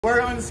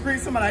Word on the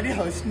street, somebody out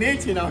there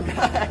snitching on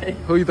God.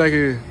 Who you think it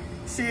is?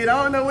 Shit,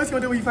 I don't know what's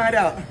gonna do when you find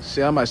out.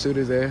 Shit, I might shoot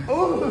his ass.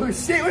 Oh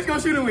shit, what you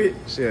gonna shoot him with?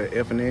 Shit,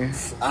 F&N.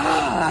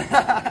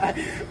 Ah,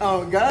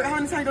 oh God, how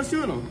many times you gonna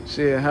shoot him?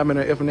 Shit, how many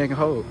F&N can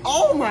hold?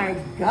 Oh my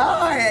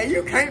God,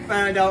 you can't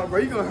find out,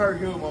 bro. You gonna hurt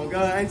him, oh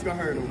God, ain't you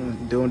gonna hurt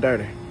him? Do him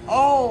dirty.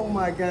 Oh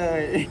my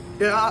God.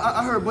 Yeah,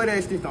 I heard butt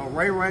ass snitched on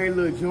Ray,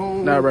 Lil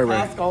June,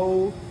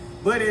 Costco.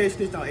 Butt ass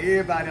snitched on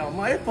everybody on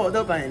my. It fucked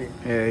up, ain't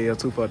it? Yeah,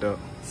 too fucked up.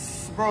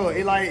 Bro,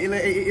 if I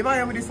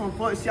ever did some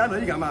fuck shit, I know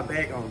you got my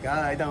back on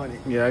God, don't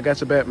it? Yeah, I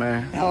got your back,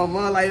 man. Oh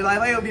man, like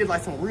it'll be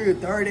like some real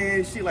dirty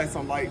ass shit, like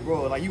some like,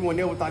 bro, like you would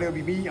never thought it would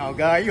be me. Oh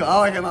God, you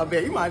always have my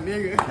back. You my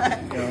nigga.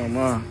 Yeah,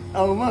 man.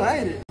 Oh man,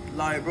 ain't it?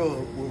 Like, bro,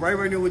 what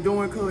Ray knew was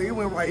doing, cause it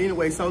went right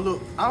anyway. So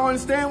look, I don't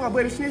understand why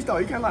buddy snitched though.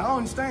 You can't like, I don't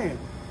understand.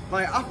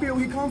 Like, I feel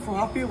where he come from.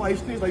 I feel why he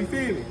snitched. Like, you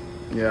feel me?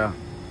 Yeah.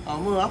 Oh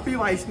man, I feel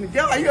like snitch.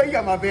 Yeah, like, you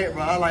got my back,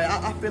 bro. Like,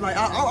 I feel like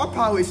I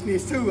probably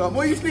snitch too.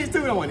 Boy, you snitch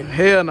too, don't you?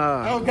 Hell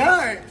nah. Oh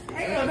God.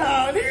 Hell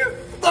nah, nigga.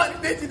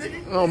 Fuck this bitch,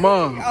 nigga. Oh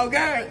man. Oh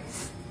God.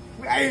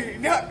 Hey,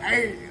 no,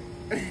 hey.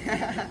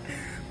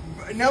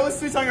 Never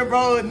snitch on your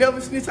bro. Never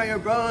snitch on your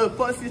bro.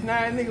 Fuck this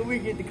 9 nigga, we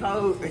get the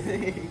code.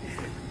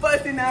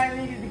 Fuck this 9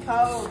 nigga, the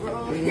code, bro.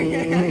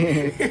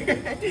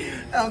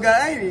 Oh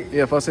God, ain't it?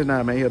 Yeah, fuck this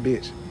 9, man. He a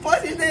bitch.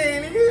 Fuck this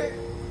name, nigga.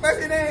 Fuck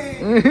this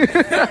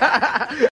name.